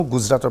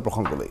গুজৰাটৰ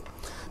প্ৰসংগলৈ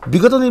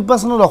বিগত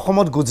নিৰ্বাচনত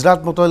অসমত গুজৰাট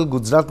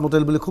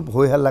মডেল বুলি খুব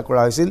হৈ হাল্লা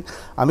কৰা হৈছিল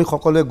আমি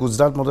সকলোৱে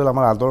গুজৰাট মডেল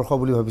আমাৰ আদৰ্শ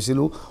বুলি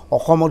ভাবিছিলোঁ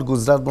অসমত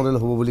গুজৰাট মডেল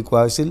হ'ব বুলি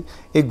কোৱা হৈছিল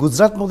এই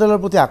গুজৰাট মডেলৰ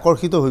প্ৰতি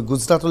আকৰ্ষিত হৈ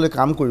গুজৰাটলৈ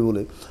কাম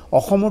কৰিবলৈ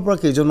অসমৰ পৰা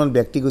কেইজনমান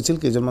ব্যক্তি গৈছিল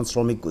কেইজনমান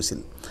শ্ৰমিক গৈছিল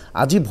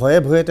আজি ভয়ে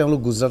ভয়ে তেওঁলোক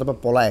গুজৰাটৰ পৰা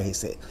পলাই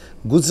আহিছে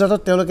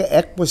গুজৰাটত তেওঁলোকে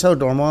এক পইচাও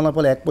দৰমহা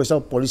নাপালে এক পইচাও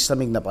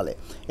পৰিশ্ৰমিক নাপালে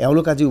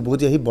এওঁলোক আজি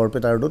উভতি আহি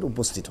বৰপেটা ৰোডত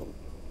উপস্থিত হ'ল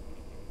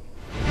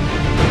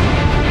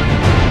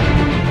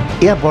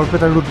এয়া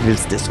বৰপেটা ৰোড ৰেল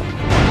ষ্টেচন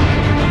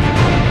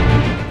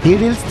এই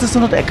ৰেল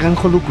ষ্টেচনত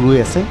একাংশ লোক ৰৈ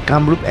আছে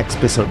কামৰূপ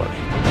এক্সপ্ৰেছৰ বাবে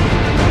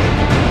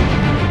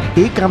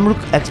এই কামৰূপ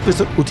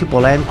এক্সপ্ৰেছত উঠি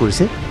পলায়ন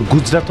কৰিছে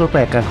গুজৰাটৰ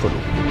পৰা একাংশ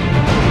লোক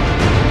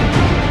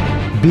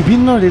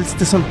বিভিন্ন ৰেল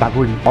ষ্টেচন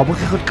পাগৰি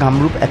অৱশেষত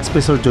কামৰূপ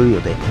এক্সপ্ৰেছৰ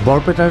জৰিয়তে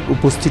বৰপেটাত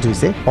উপস্থিত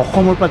হৈছে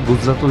অসমৰ পৰা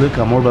গুজৰাটলৈ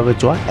কামৰ বাবে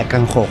যোৱা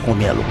একাংশ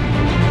অসমীয়া লোক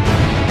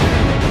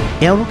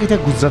এওঁলোক এতিয়া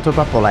গুজৰাটৰ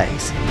পৰা পলাই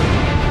আহিছে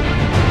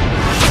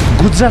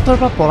গুজৰাটৰ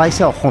পৰা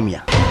পলাইছে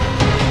অসমীয়া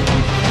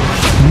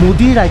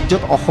মোদীৰ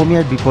ৰাজ্যত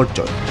অসমীয়াৰ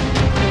বিপৰ্যয়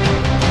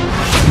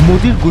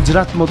মোদীৰ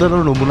গুজৰাট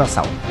মডেলৰ নমুনা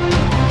চাওক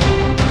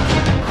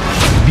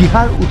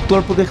বিহাৰ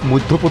উত্তৰ প্ৰদেশ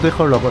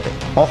মধ্যপ্ৰদেশৰ লগতে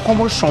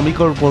অসমৰ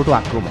শ্ৰমিকৰ ওপৰতো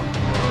আক্ৰমণ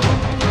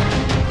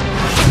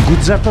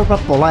গুজৰাটৰ পৰা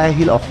পলাই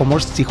আহিল অসমৰ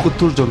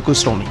 ৭৬ জনকৈ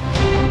শ্ৰমিক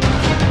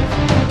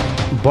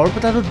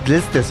বৰপেটা ৰোড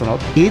ৰেল ষ্টেচনত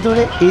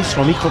এইদৰে এই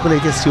শ্ৰমিকসকলে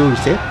এতিয়া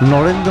চিঞৰিছে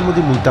নৰেন্দ্ৰ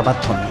মোদী মুৰ্দাবাদ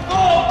ধ্বনি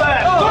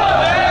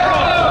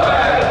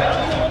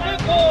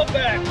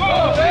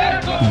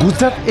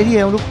গুজৰাট এৰি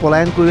এওঁলোক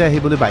পলায়ন কৰি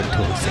আহিবলৈ বাধ্য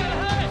হৈছে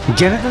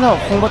যেনে তেনে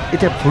অসমত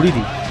এতিয়া ভৰি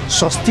দি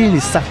স্বস্তিৰ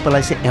নিশ্বাস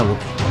পেলাইছে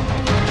এওঁলোকে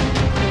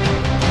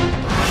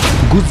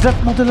গুজৰাট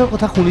মডেলৰ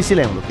কথা শুনিছিল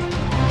এওঁলোকে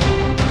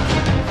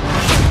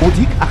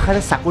অধিক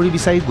আশাৰে চাকৰি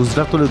বিচাৰি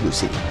গুজৰাটলৈ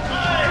গৈছিল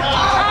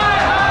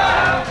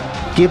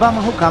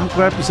কেইবামাহো কাম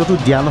কৰাৰ পিছতো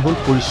দিয়া নহ'ল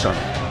পৰিশ্ৰম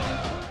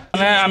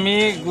মানে আমি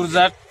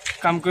গুজৰাট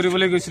কাম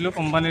কৰিবলৈ গৈছিলোঁ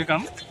কোম্পানীৰ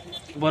কাম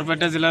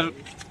বৰপেটা জিলাৰ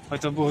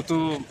হয়তো বহুতো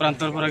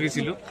প্ৰান্তৰ পৰা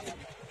গৈছিলোঁ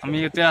আমি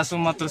এতিয়া আছোঁ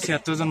মাত্ৰ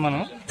 ৭৬ জন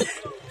মানুহ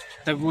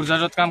এতিয়া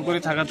গুজৰাটত কাম কৰি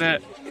থাকাতে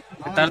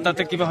তাৰ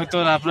তাতে কিবা হয়তো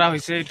লাভৰা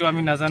হৈছে এইটো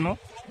আমি নাজানো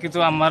কিন্তু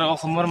আমাৰ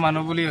অসমৰ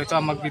মানুহ বুলি হয়তো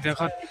আমাক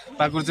বিদেশত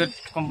বা গুজৰাট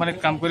কোম্পানীত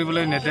কাম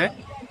কৰিবলৈ নেদে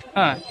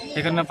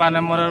সেইকাৰণে পানে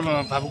মৰাৰ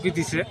ভাবুকি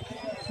দিছে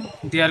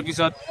দিয়াৰ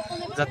পিছত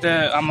যাতে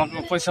আমাক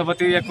পইচা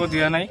পাতি একো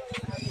দিয়া নাই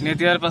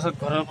নিদিয়াৰ পাছত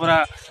ঘৰৰ পৰা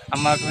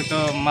আমাক হয়তো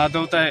মা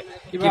দেউতাই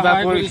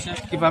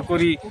কিবা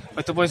কৰি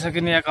হয়তো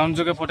পইচাখিনি একাউণ্ট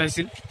যোগে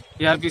পঠাইছিল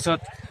ইয়াৰ পিছত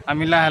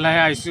আমি লাহে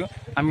লাহে আহিছোঁ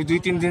আমি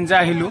 ২-৩ দিন যে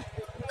আহিলোঁ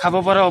খাব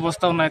পৰা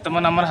অৱস্থাও নাই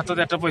তাৰমানে আমাৰ হাতত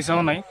এটা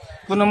পইচাও নাই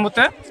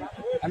কোনোমতে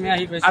আমি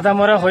আধা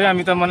মৰা হৈ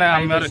আমি তাৰমানে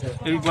আমাৰ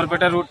এই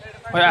বৰপেটা ৰোড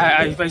হৈ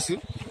আহি পাইছোঁ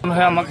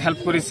মানুহে আমাক হেল্প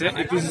কৰিছে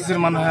APCCৰ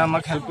মানুহে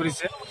আমাক হেল্প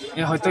কৰিছে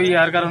হয়তো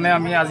ইয়াৰ কাৰণে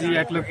আমি আজি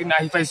একলগে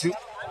আহি পাইছোঁ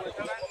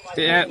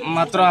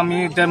মাত্ৰ আমি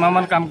 ১.৫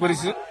 মাহমান কাম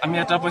কৰিছোঁ আমি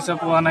এটা পইচা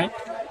পোৱা নাই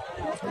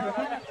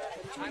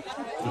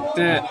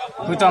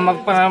হয়তো আমাক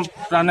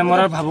প্ৰাণে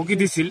মৰাৰ ভাবুকি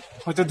দিছিল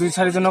হয়তো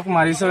 ২-৪ জনক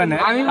মাৰিছে এনে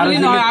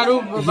আৰু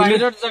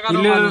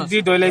দি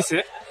দৈলাইছে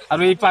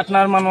আৰু এই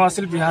পাটনাৰ মানুহ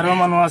আছিল বিহাৰৰ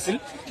মানুহ আছিল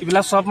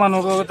এইবিলাক চব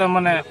মানুহক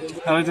তাৰমানে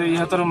হয়তো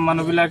ইহঁতৰ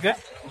মানুহবিলাকে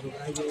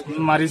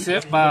মাৰিছে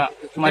বা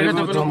মাৰিব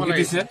ধমকি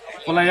দিছে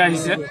পলাই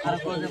আহিছে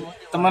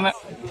তাৰমানে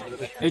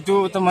এইটো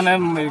তাৰমানে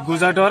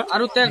গুজৰাটৰ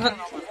আৰু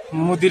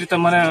মোদীৰ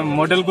তাৰমানে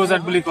মডেল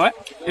গুজৰাট বুলি কয়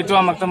এইটো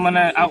আমাক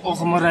তাৰমানে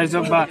অসমৰ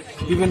ৰাইজক বা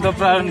বিভিন্ন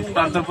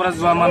প্ৰান্তৰ পৰা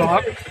যোৱা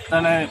মানুহক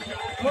তাৰমানে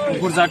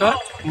গুজৰাটৰ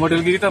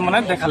মডেলগিৰি তাৰমানে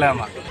দেখালে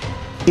আমাক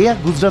এয়া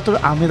গুজৰাটৰ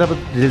আহমেদাবাদ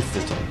ৰেল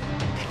ষ্টেচন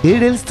এই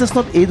ৰেল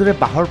ষ্টেচনত এইদৰে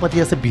বাহৰ পাতি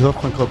আছে বৃহৎ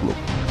সংখ্যক লোক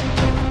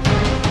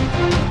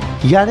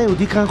ইয়াৰে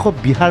অধিকাংশ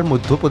বিহাৰ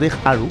মধ্যপ্ৰদেশ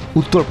আৰু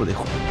উত্তৰ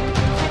প্ৰদেশৰ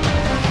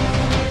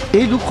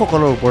এই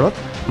লোকসকলৰ ওপৰত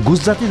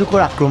গুজৰাটী লোকৰ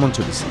আক্ৰমণ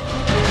চলিছে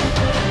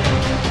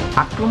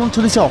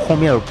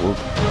অসমীয়াৰ ওপৰত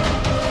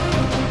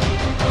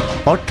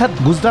অৰ্থাৎ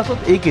গুজৰাটত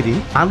এইকেইদিন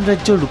আন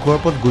ৰাজ্যৰ লোকৰ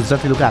ওপৰত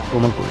গুজৰাটী লোকে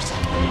আক্ৰমণ কৰিছে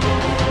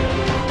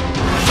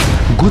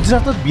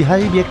গুজৰাটত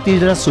বিহাৰী ব্যক্তিৰ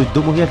দ্বাৰা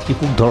 ১৪মহীয়া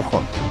শিশুক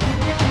ধৰ্ষণ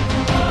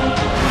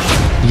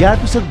ইয়াৰ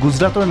পিছত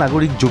গুজৰাটৰ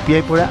নাগৰিক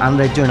জঁপিয়াই পৰে আন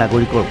ৰাজ্যৰ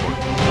নাগৰিকৰ ওপৰত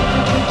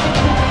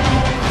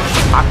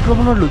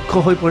আক্ৰমণৰ লক্ষ্য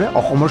হৈ পৰে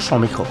অসমৰ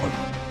শ্ৰমিকসকল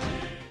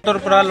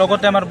পৰা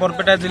লগতে আমাৰ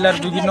বৰপেটা জিলাৰ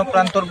বিভিন্ন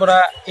প্ৰান্তৰ পৰা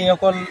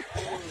এইসকল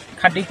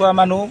খাটি খোৱা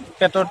মানুহ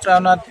পেটৰ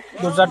টাউনত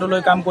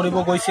গুজৰাটলৈ কাম কৰিব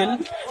গৈছিল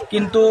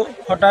কিন্তু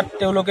হঠাৎ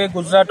তেওঁলোকে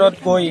গুজৰাটত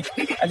গৈ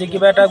আজি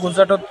কিবা এটা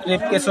গুজৰাটত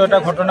ৰেপ কেছৰ এটা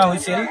ঘটনা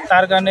হৈছিল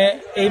তাৰ কাৰণে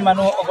এই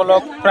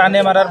মানুহসকলক প্ৰাণে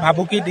মাৰাৰ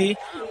ভাবুকি দি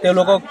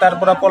তেওঁলোকক তাৰ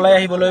পৰা পলাই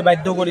আহিবলৈ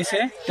বাধ্য কৰিছে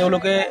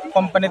তেওঁলোকে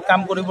কোম্পানীত কাম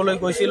কৰিবলৈ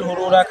গৈছিল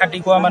সৰু সুৰা খাটি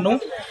খোৱা মানুহ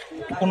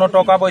কোনো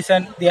টকা পইচা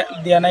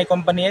দিয়া নাই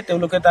কোম্পানীয়ে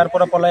তেওঁলোকে তাৰ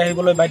পৰা পলাই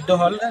আহিবলৈ বাধ্য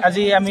হ'ল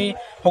আজি আমি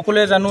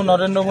সকলোৱে জানো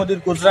নৰেন্দ্ৰ মোদীৰ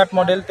গুজৰাট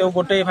মডেল তেওঁ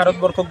গোটেই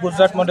ভাৰতবৰ্ষক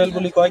গুজৰাট মডেল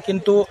বুলি কয়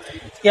কিন্তু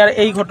ইয়াৰ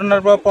এই ঘটনাৰ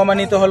পৰা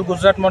প্ৰমাণিত হ'ল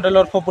গুজৰাট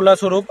মডেলৰ ফপোলা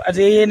স্বৰূপ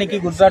আজি এই নেকি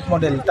গুজৰাট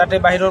মডেল তাতে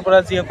বাহিৰৰ পৰা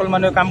যিসকল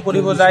মানুহে কাম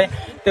কৰিব যায়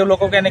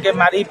তেওঁলোকক এনেকৈ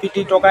মাৰি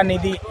পিটি টকা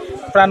নিদি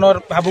প্ৰাণৰ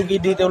ভাবুকি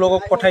দি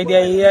তেওঁলোকক পঠাই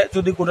দিয়া এয়া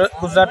যদি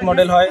গুজৰাট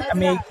মডেল হয়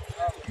আমি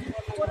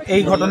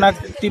এই ঘটনাক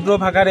তীব্ৰ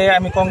ভাষাৰে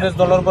আমি কংগ্ৰেছ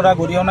দলৰ পৰা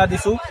গৰিহণা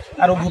দিছোঁ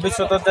আৰু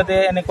ভৱিষ্যতত যাতে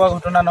এনেকুৱা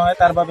ঘটনা নহয়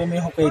তাৰ বাবে আমি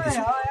সকীয়াই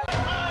দিছোঁ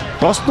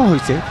প্ৰশ্ন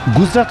হৈছে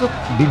গুজৰাটত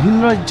বিভিন্ন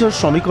ৰাজ্যৰ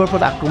শ্ৰমিকৰ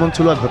ওপৰত আক্ৰমণ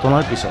চলোৱা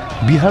ঘটনাৰ পিছত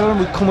বিহাৰৰ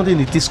মুখ্যমন্ত্ৰী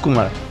নীতিশ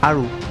কুমাৰ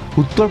আৰু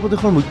উত্তৰ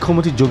প্ৰদেশৰ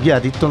মুখ্যমন্ত্ৰী যোগী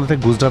আদিত্যনাথে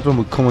গুজৰাটৰ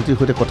মুখ্যমন্ত্ৰীৰ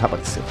সৈতে কথা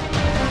পাতিছে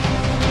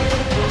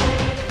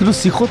কিন্তু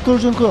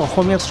 ৭৬জনকৈ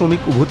অসমীয়া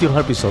শ্ৰমিক উভতি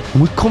অহাৰ পিছত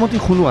মুখ্যমন্ত্ৰী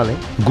সোণোৱালে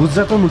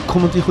গুজৰাটৰ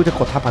মুখ্যমন্ত্ৰীৰ সৈতে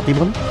কথা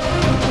পাতিবনে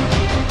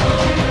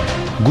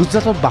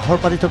গুজৰাটত বাহৰ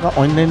পাতি থকা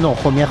অন্যান্য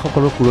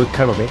অসমীয়াসকলৰ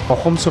সুৰক্ষাৰ বাবে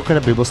অসম চৰকাৰে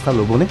ব্যৱস্থা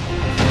ল'বনে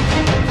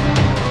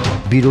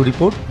ব্যুৰ'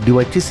 ৰিপৰ্ট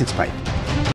DY365